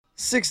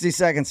60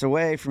 seconds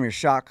away from your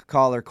shock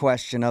collar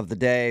question of the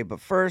day. But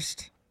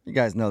first, you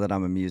guys know that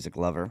I'm a music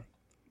lover.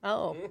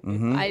 Oh,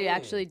 I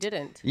actually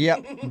didn't.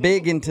 Yep,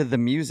 big into the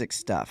music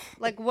stuff.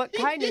 Like what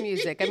kind of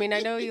music? I mean, I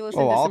know you listen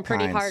to all some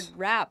pretty kinds. hard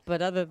rap,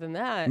 but other than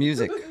that.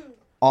 Music,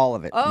 all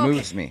of it, Oh, okay.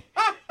 moves me.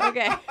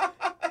 Okay.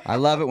 I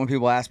love it when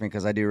people ask me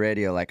because I do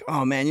radio, like,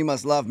 oh man, you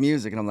must love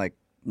music. And I'm like,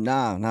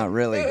 nah, not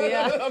really.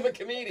 Yeah. I'm a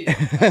comedian,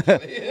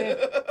 actually.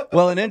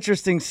 Well, an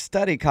interesting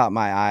study caught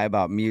my eye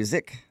about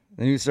music.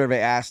 The new survey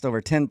asked over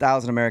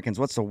 10,000 Americans,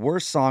 what's the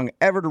worst song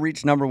ever to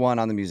reach number one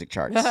on the music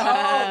charts? Oh,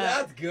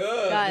 that's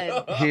good.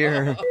 Got it.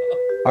 Here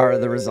are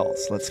the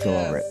results. Let's go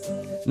over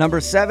it. Number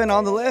 7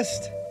 on the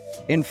list,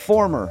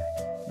 Informer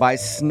by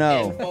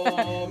Snow.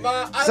 Oh,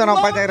 my. I Son of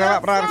love a- that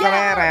song.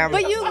 Yeah,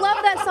 but you love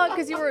that song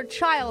because you were a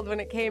child when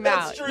it came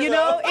That's out. true, You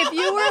know, though. if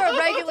you were a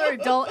regular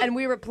adult and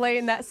we were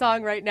playing that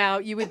song right now,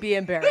 you would be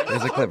embarrassed.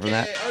 There's a clip from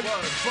that.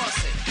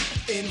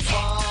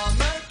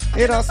 Informer.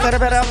 You don't set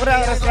it up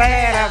without a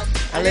straight up.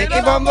 I lick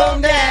your boom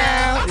boom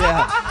down.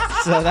 Yeah.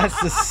 So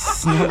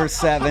that's number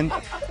 7.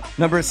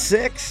 Number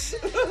 6,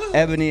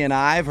 Ebony and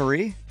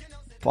Ivory.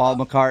 Paul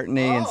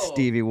McCartney and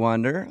Stevie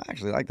Wonder. I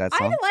actually like that I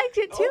song. liked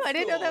it too. Oh, I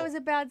didn't know that cool. was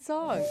a bad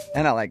song.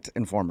 And I liked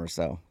Informer,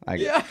 so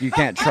you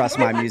can't trust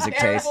my music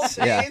Terrible tastes.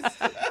 Yeah.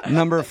 taste.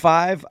 Number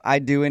 5,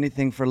 I'd do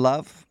anything for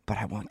love, but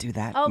I won't do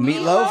that. Oh,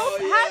 Meatloaf. Oh,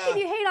 How yeah. can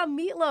you hate on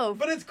Meatloaf?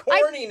 But it's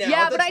corny now.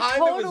 Yeah, At the but I time, it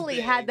was totally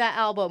big. had that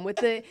album with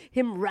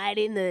him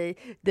riding the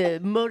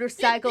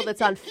motorcycle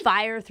that's on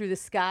fire through the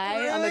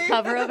sky on the Really?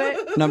 cover of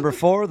it. Number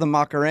 4, the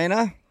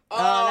Macarena.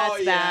 Oh,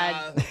 that's yeah.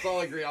 bad. Let's all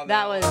agree on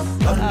That that.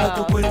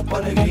 was.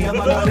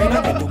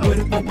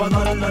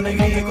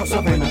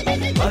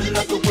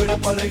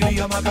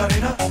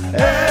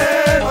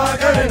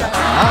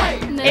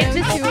 It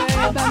just.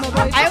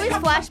 I always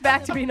flash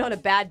back to being on a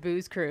bad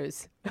booze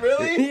cruise.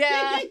 Really?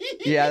 Yeah.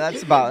 Yeah, that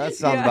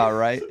sounds Yeah. about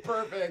right.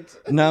 Perfect.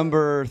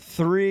 Number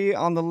 3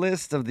 on the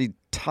list of the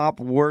top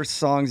worst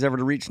songs ever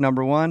to reach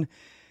number 1,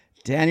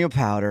 Daniel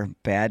Powder,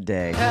 Bad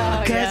Day. Oh,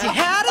 yeah.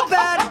 had a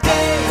bad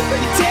day.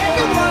 Take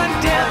it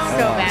one down.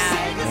 So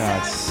bad. Oh,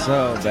 it's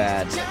so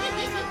bad.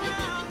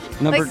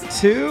 Number Like-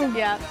 2,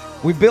 Yeah.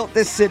 We Built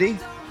This City.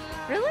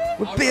 Really?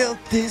 We built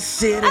this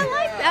city. I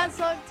like that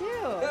song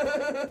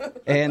too.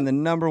 And the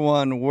number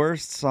 1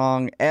 worst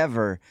song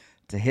ever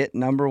to hit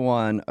number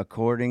 1,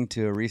 according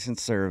to a recent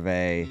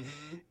survey,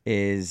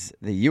 is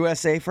the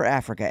USA for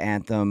Africa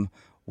anthem,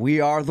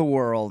 We Are the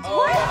World,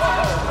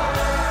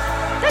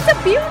 That's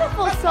a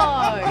beautiful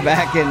song.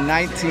 back in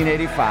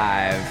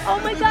 1985. Oh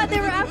my God, they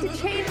were out to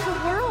change the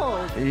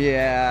world.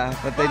 Yeah,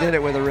 but they did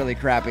it with a really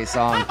crappy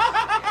song.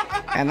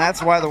 And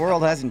that's why the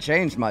world hasn't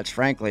changed much,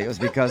 frankly. It was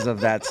because of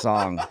that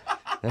song.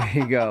 There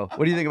you go.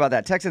 What do you think about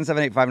that? Text in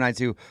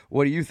 78592.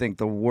 What do you think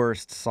the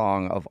worst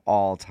song of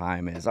all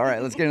time is? All right,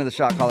 let's get into the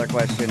shot caller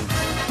question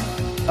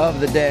of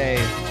the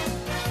day.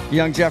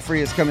 Young Jeffrey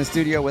has come in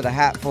studio with a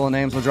hat full of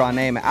names. We'll draw a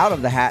name out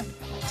of the hat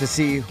to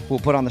see who we'll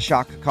put on the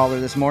shock collar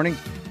this morning.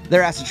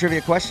 They're asked a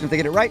trivia question. If they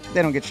get it right,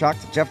 they don't get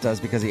shocked. Jeff does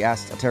because he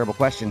asked a terrible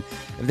question.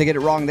 If they get it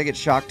wrong, they get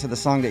shocked to the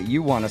song that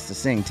you want us to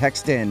sing.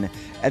 Text in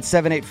at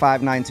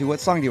 78592. What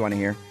song do you want to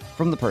hear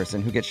from the person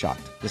who gets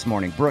shocked this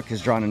morning? Brooke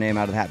has drawn a name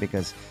out of the hat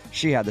because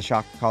she had the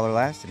shock collar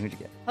last. And who'd you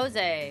get?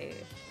 Jose.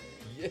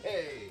 Yay.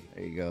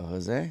 There you go,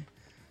 Jose.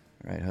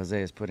 All right,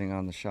 Jose is putting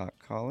on the shock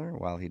collar.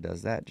 While he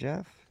does that,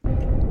 Jeff,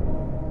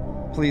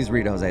 please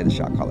read Jose the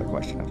shock collar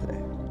question of the day.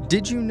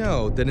 Did you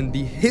know that in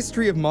the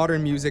history of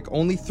modern music,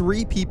 only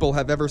 3 people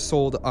have ever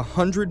sold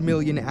 100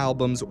 million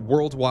albums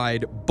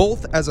worldwide,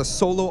 both as a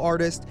solo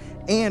artist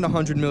and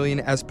 100 million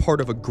as part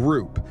of a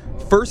group?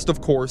 First,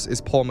 of course, is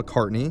Paul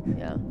McCartney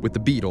Yeah. with the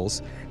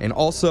Beatles, and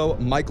also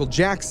Michael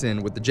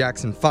Jackson with the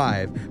Jackson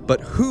 5.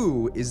 But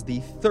who is the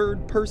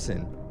third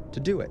person to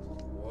do it?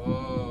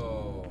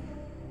 Whoa.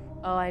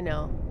 Oh, I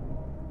know.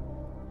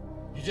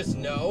 You just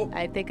know?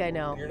 I think I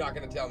know. You're not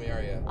going to tell me,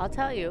 are you? I'll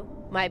tell you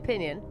my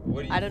opinion.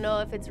 What do you I don't know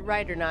if it's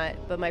right or not,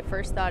 but my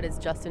first thought is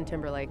Justin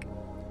Timberlake.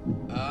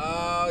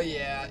 Oh,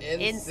 yeah.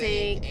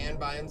 NSYNC and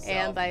by himself.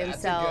 and by That's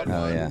himself. A good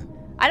Oh, one. yeah.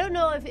 I don't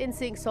know if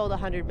NSYNC sold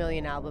 100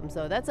 million albums,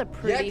 though. That's a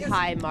pretty 'cause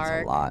high it's A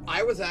mark. lot.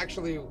 I was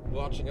actually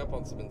watching up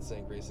on some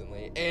NSYNC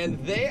recently, and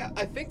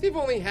I think they've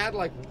only had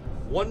like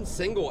one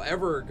single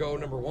ever go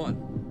number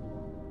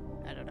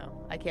 1. I don't know.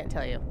 I can't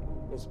tell you.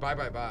 It was Bye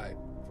Bye Bye.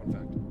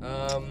 Fun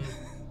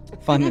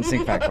fact. Fun and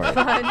sync fact for you.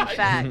 Fun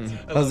fact.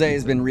 Jose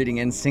has been reading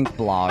NSYNC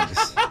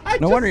blogs.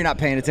 No wonder you're not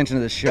paying attention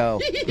to the show.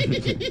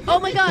 Oh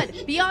my God,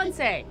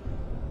 Beyonce.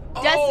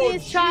 Oh,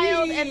 Destiny's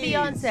Child and jeez.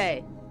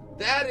 Beyonce.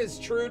 That is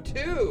true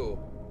too.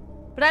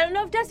 But I don't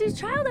know if Destiny's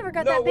Child ever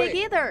got No, that big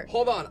wait. either.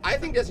 Hold on. I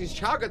think Destiny's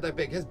Child got that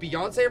big. Has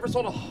Beyonce ever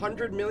sold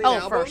 100 million Oh,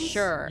 albums? for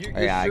sure. You're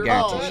Yeah, I sure guarantee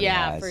about Oh, that? she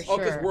yeah, has. for Oh,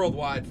 sure. because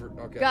worldwide.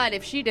 Okay. God,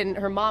 if she didn't,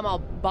 her mom all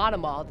bought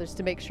them all just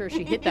to make sure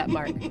she hit that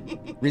mark.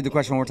 Read the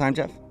question one more time,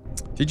 Jeff.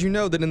 Did you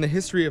know that in the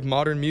history of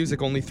modern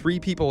music, only 3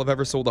 people have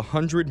ever sold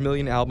 100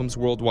 million albums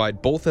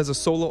worldwide, both as a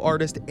solo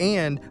artist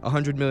and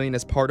 100 million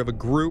as part of a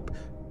group?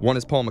 One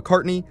is Paul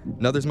McCartney,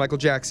 another's Michael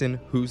Jackson.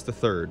 Who's the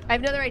third? I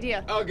have another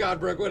idea. Oh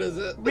God, Brooke, what is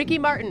it? Ricky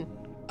Martin.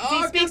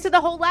 He speaks to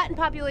the whole Latin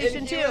population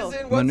And he too. was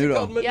in, what's it Menudo.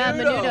 called? Menudo. Yeah,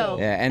 Menudo.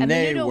 Yeah, and And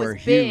they Menudo were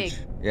was big. huge.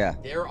 Yeah.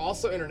 They're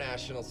also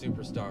international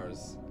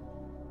superstars.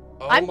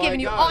 Oh I'm my giving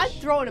you. Oh, I'm gosh.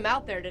 throwing him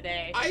out there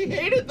today. I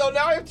hate it though.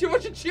 Now I have too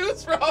much to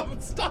choose from.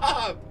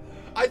 Stop.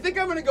 I think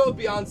I'm gonna go with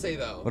Beyonce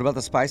though. What about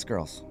the Spice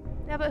Girls?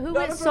 Yeah, but who No,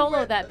 went no, no, solo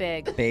wait. that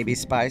big? Baby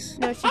Spice?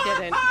 No, she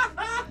didn't.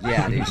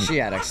 Yeah, dude, she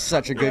had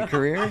such a good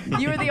career.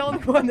 You were the only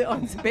one that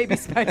owns a Baby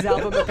Spice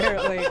album,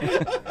 apparently.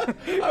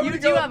 I'm You gonna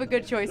do go- have a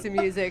good choice in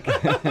music.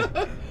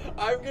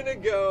 I'm gonna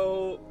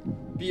go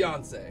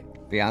Beyonce.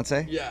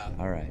 Beyonce? Yeah.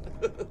 All right.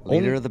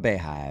 Leader of the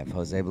Bayhive,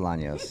 Jose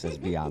Bolaños, says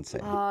Beyonce.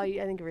 Oh, I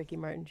think Ricky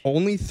Martin.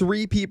 Only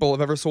 3 people have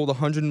ever sold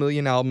 100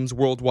 million albums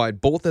worldwide,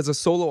 both as a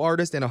solo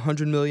artist and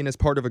 100 million as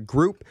part of a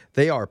group.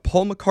 They are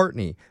Paul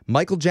McCartney,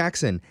 Michael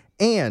Jackson,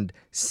 and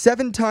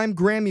 7-time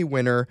Grammy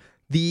winner,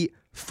 the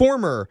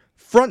former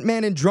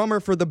frontman and drummer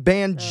for the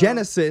band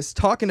Genesis,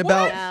 talking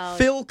about Wow,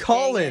 Phil dang it.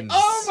 Collins.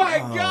 Oh my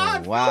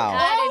God! wow.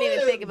 I didn't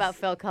even think about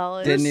Phil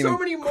Collins. Didn't There's so even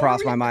many more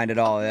cross my we- mind at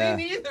all, yeah.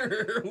 Me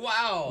neither.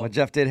 Wow. Well,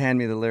 Jeff did hand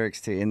me the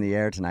lyrics to In the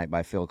Air Tonight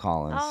by Phil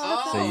Collins.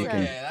 Oh, so you that's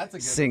can okay, that's a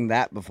good sing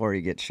that before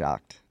you get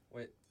shocked.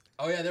 Wait.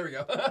 Oh yeah, there we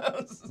go.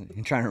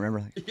 You trying to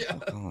remember? Like, Yeah. Phil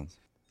Collins.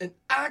 And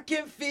I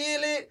can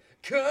feel it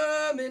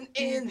coming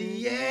in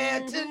the air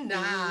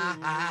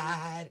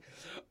tonight.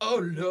 Oh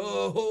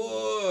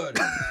Lord.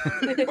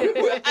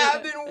 Well,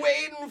 I've been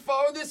waiting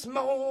for this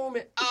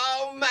moment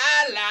all my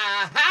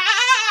life.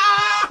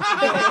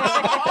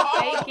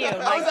 Thank you. I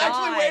My was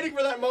actually God. waiting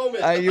for that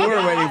moment. You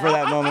were waiting for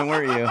that moment,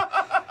 weren't you?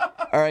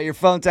 All right, your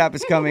phone tap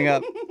is coming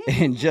up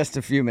in just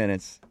a few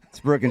minutes. It's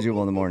Brooke and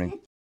Jubal in the morning.